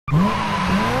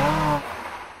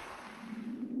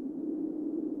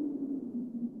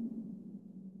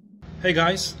Hey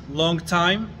guys, long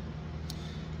time.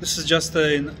 This is just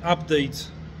an update,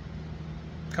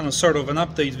 sort of an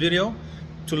update video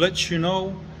to let you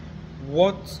know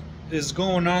what is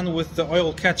going on with the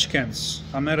oil catch cans.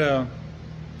 I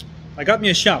got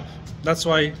me a shop. That's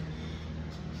why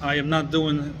I am not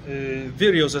doing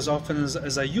videos as often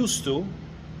as I used to.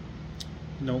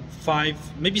 You know,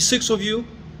 5, maybe 6 of you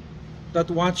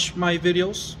that watch my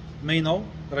videos may know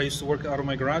that I used to work out of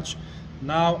my garage.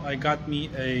 Now I got me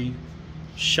a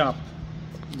shop.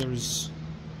 There's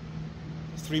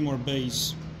 3 more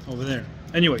bays over there.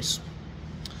 Anyways,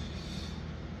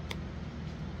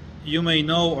 you may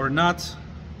know or not.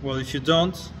 Well, if you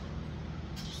don't,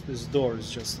 this door is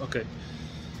just okay.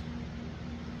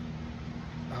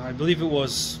 I believe it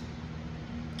was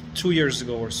 2 years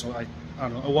ago or so, I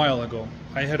don't know, a while ago,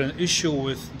 I had an issue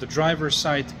with the driver's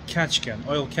side catch can,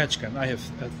 oil catch can. I have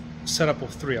a setup of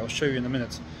 3, I'll show you in a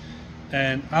minute.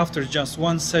 And after just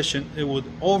one session, it would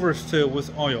overfill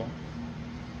with oil.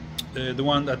 The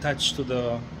one attached to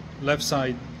the left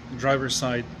side, driver's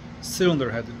side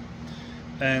cylinder head.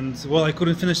 And well, I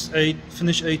couldn't finish a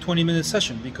 20-minute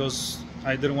session because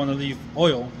I didn't want to leave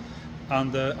oil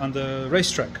on the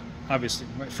racetrack, obviously,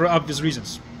 for obvious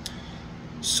reasons.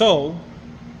 So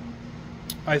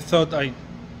I thought, I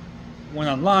went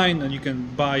online and you can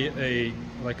buy a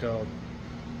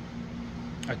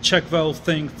check valve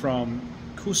thing from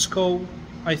Cusco.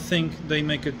 I think they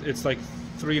make it, it's like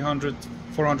 $300,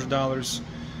 $400,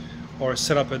 or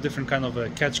set up a different kind of a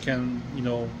catch can, you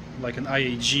know, like an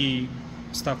IAG,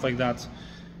 stuff like that.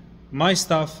 My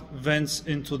stuff vents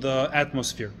into the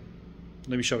atmosphere.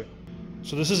 Let me show you.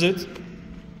 So this is it.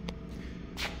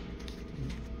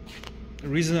 The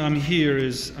reason I'm here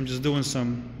is I'm just doing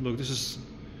some, look, this is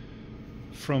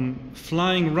from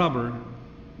flying rubber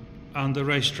on the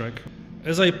racetrack.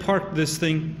 As I parked this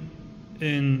thing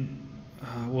in,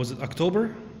 was it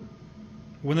October?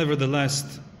 Whenever the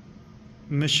last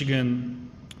Michigan,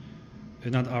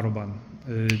 not Autobahn,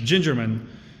 Gingerman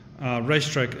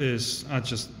racetrack is, I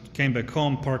just came back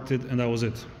home, parked it, and that was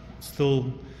it.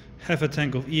 Still half a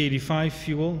tank of E85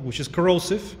 fuel, which is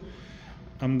corrosive.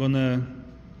 I'm gonna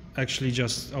actually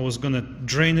I was gonna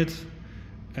drain it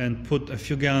and put a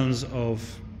few gallons of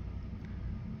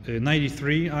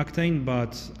 93 octane,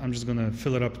 but I'm just gonna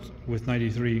fill it up with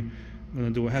 93. I'm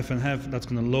gonna do a half and half. That's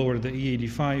gonna lower the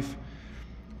E85,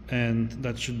 and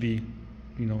that should be,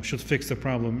 you know, should fix the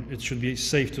problem. It should be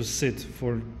safe to sit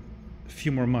for a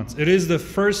few more months. It is the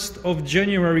 1st of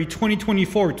January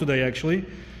 2024 today, actually,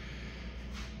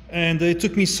 and it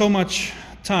took me so much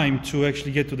time to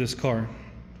actually get to this car.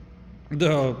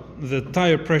 The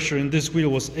tire pressure in this wheel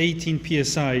was 18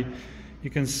 psi. You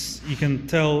can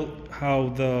tell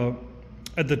how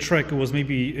at the track it was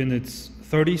maybe in its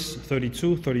 30s,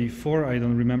 32, 34, I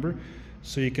don't remember.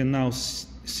 So you can now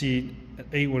see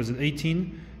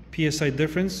 18 psi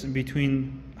difference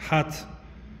between hot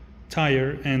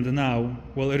tire and now.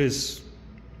 Well, it is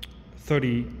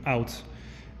 30 out.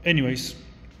 Anyways,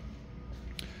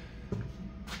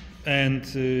 and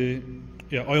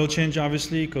yeah, oil change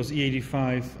obviously, because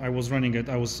E85, I was running it,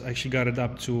 actually got it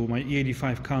up to, my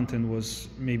E85 content was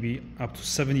maybe up to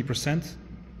 70%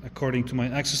 according to my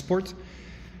access port,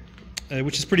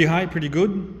 which is pretty high, pretty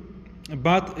good,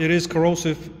 but it is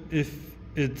corrosive if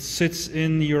it sits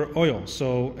in your oil.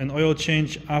 So an oil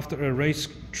change after a race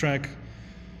track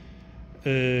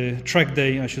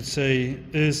day, I should say,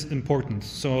 is important.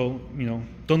 So, you know,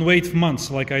 don't wait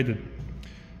months like I did.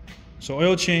 So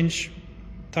oil change,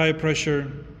 tire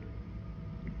pressure,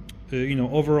 you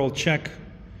know, overall check,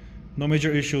 no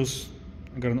major issues.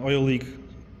 I got an oil leak,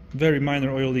 very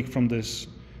minor oil leak from this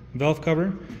valve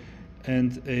cover,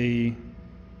 and a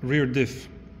rear diff,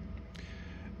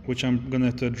 which I'm gonna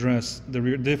have to address. The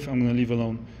rear diff I'm gonna leave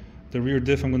alone. The rear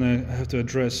diff I'm gonna have to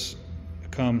address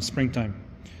come springtime.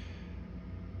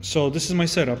 So this is my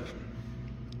setup.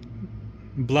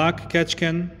 Black catch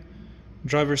can,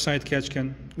 driver's side catch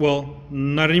can. Well,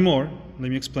 not anymore. Let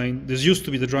me explain. This used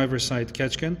to be the driver's side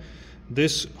catch can.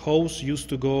 This hose used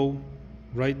to go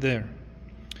right there.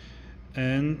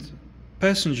 And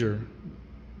passenger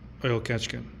oil catch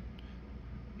can.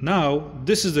 Now,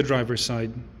 this is the driver's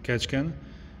side catch can,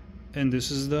 and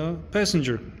this is the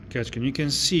passenger catch can. You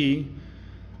can see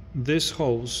this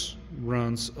hose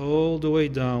runs all the way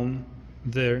down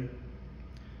there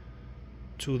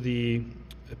to the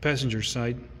passenger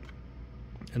side,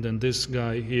 and then this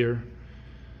guy here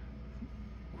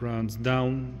runs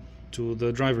down to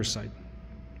the driver's side.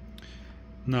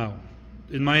 Now,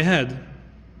 in my head,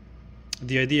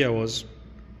 the idea was,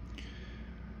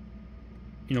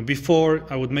 you know, before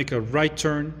I would make a right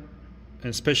turn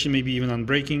especially maybe even on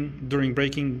braking. During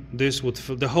braking, this would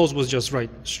the hose was just right,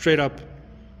 straight up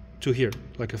to here,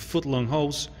 like a foot long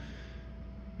hose,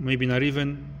 maybe not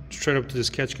even, straight up to this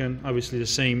catch can. Obviously the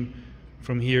same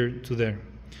from here to there.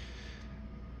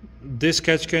 This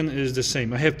catch can is the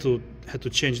same. I had to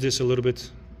change this a little bit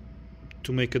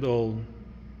to make it all,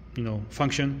 you know,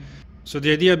 function. So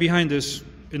the idea behind this,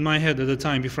 in my head at the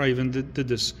time, before I even did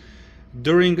this,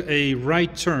 during a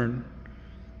right turn,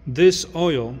 this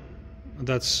oil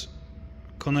that's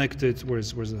connected,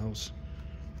 where's the hose?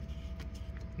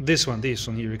 This one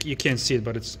here, you can't see it,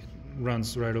 but it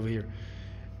runs right over here.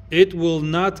 It will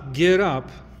not get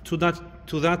up to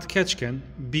that catch can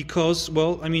because,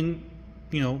 well, I mean,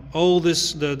 you know, all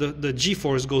this, the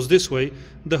G-force goes this way,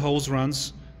 the hose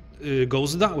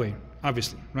goes that way,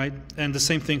 obviously, right? And the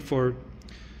same thing for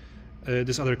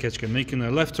this other catch can. Making a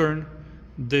left turn,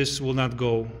 this will not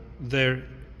go there.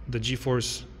 The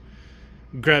G-force,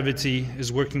 gravity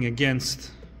is working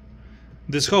against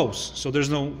this hose, so there's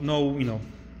no you know,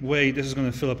 way this is going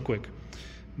to fill up quick.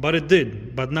 But it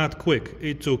did, but not quick.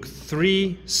 It took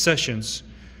 3 sessions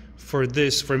for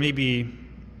this, for maybe,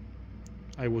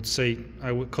 I would say,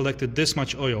 I collected this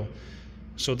much oil.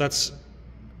 So that's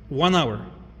 1 hour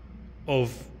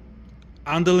of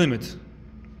on the limit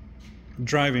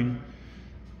driving.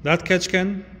 That catch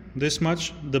can, this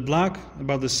much. The black,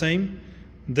 about the same.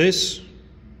 This,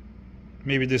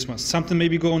 maybe this much. Something may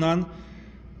be going on.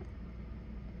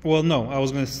 Well, no, I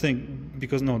was going to think,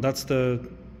 because no, that's the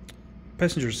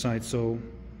passenger side. So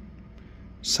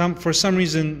for some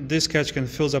reason, this catch can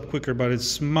fills up quicker, but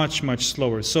it's much, much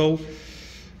slower. So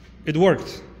it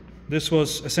worked. This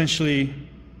was essentially,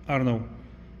 I don't know,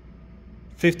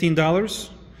 $15.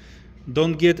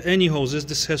 Don't get any hoses.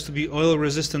 This has to be oil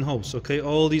resistant hose, okay?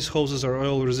 All these hoses are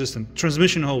oil resistant.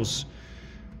 Transmission hose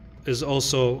is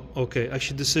also okay.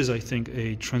 Actually, this is, I think,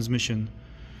 a transmission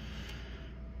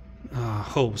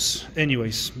hose.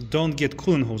 Anyways, don't get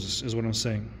coolant hoses is what I'm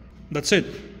saying. That's it.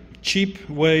 Cheap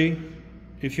way.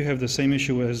 If you have the same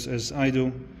issue as I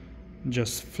do,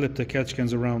 just flip the catch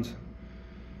cans around.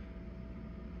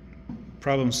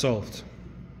 Problem solved.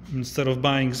 Instead of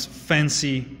buying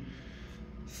fancy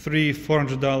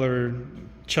 $300-400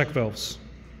 check valves.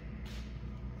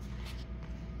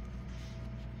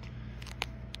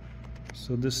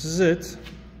 So this is it.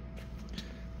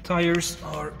 Tires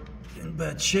are in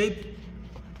bad shape.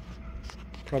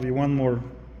 Probably one more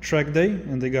track day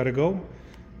and they gotta go.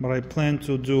 But I plan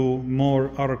to do more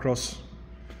autocross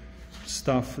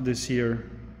stuff this year.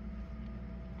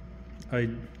 I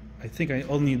think I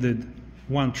only did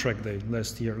 1 track day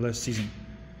last season.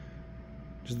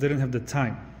 Just didn't have the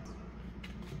time.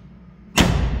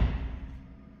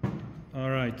 All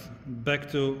right,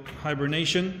 back to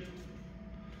hibernation.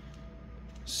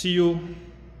 See you.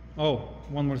 Oh,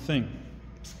 one more thing.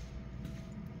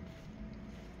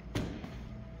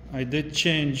 I did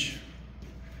change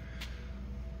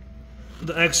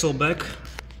the axle back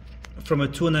from a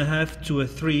 2.5 to a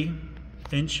 3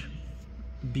 inch.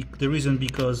 The reason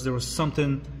because there was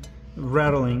something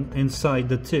rattling inside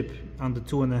the tip on the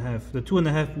 2.5. The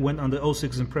 2.5 went on the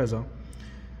 06 Impreza,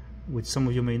 which some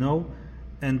of you may know,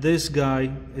 and this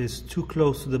guy is too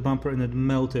close to the bumper and it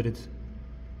melted it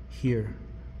here.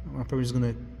 I'm probably just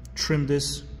gonna trim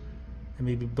this and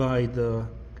maybe buy the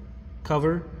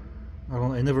cover.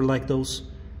 I never liked those.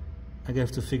 I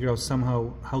have to figure out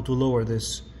somehow how to lower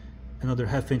this another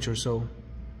 ½ inch or so,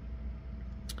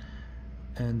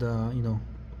 and you know,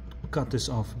 cut this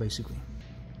off basically.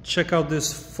 Check out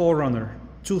this 4Runner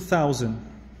 2000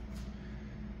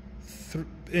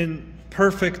 in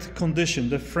perfect condition.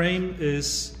 The frame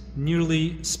is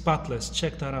nearly spotless.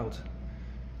 Check that out.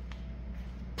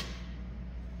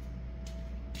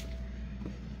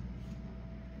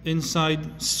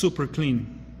 Inside super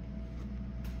clean.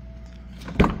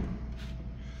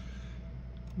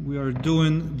 We are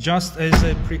doing, just as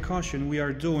a precaution, we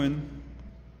are doing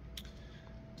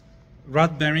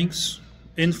rod bearings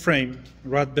in frame,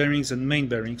 rod bearings and main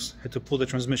bearings. Had to pull the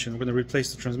transmission. We're going to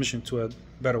replace the transmission to a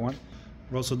better one.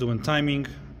 We're also doing timing.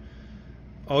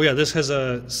 Oh yeah, this has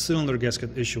a cylinder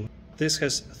gasket issue. This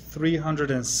has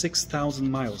 306,000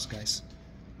 miles, guys.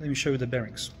 Let me show you the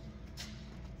bearings.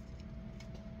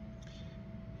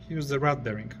 Here's the rod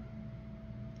bearing.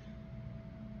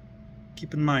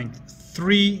 Keep in mind,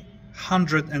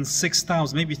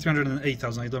 306,000, maybe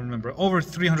 308,000, I don't remember. Over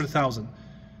 300,000.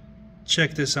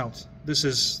 Check this out. This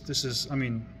is I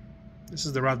mean, this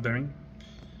is the rod bearing.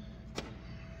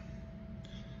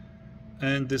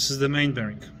 And this is the main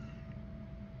bearing.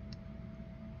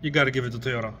 You gotta give it to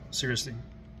Toyota, seriously.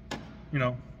 You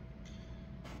know,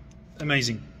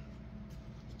 amazing.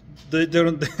 they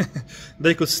don't.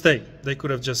 They could stay. They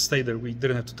could have just stayed there. We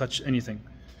didn't have to touch anything.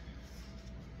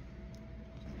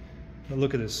 But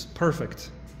look at this,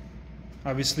 perfect.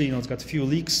 Obviously, you know, it's got a few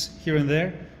leaks here and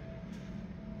there,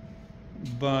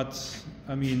 but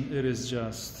I mean, it is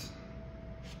just,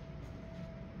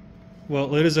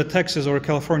 well, it is a Texas or a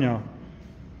California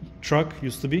truck,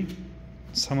 used to be.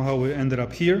 Somehow we ended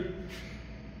up here.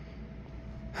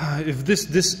 If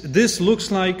this looks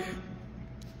like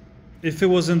if it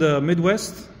was in the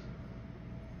Midwest,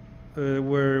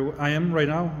 where I am right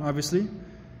now, obviously,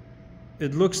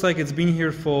 it looks like it's been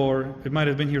here for, it might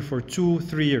have been here for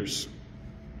 2-3 years.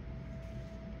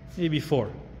 Maybe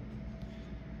 4.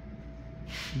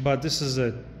 But this is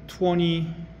a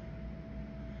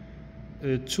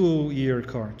 22-year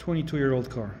car, 22-year-old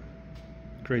car.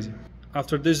 Crazy.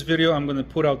 After this video, I'm going to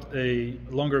put out a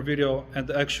longer video at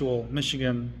the actual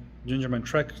Michigan Gingerman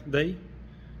Trek Day,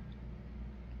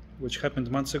 which happened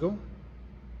months ago.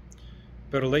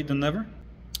 Better late than never.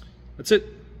 That's it.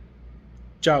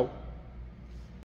 Ciao.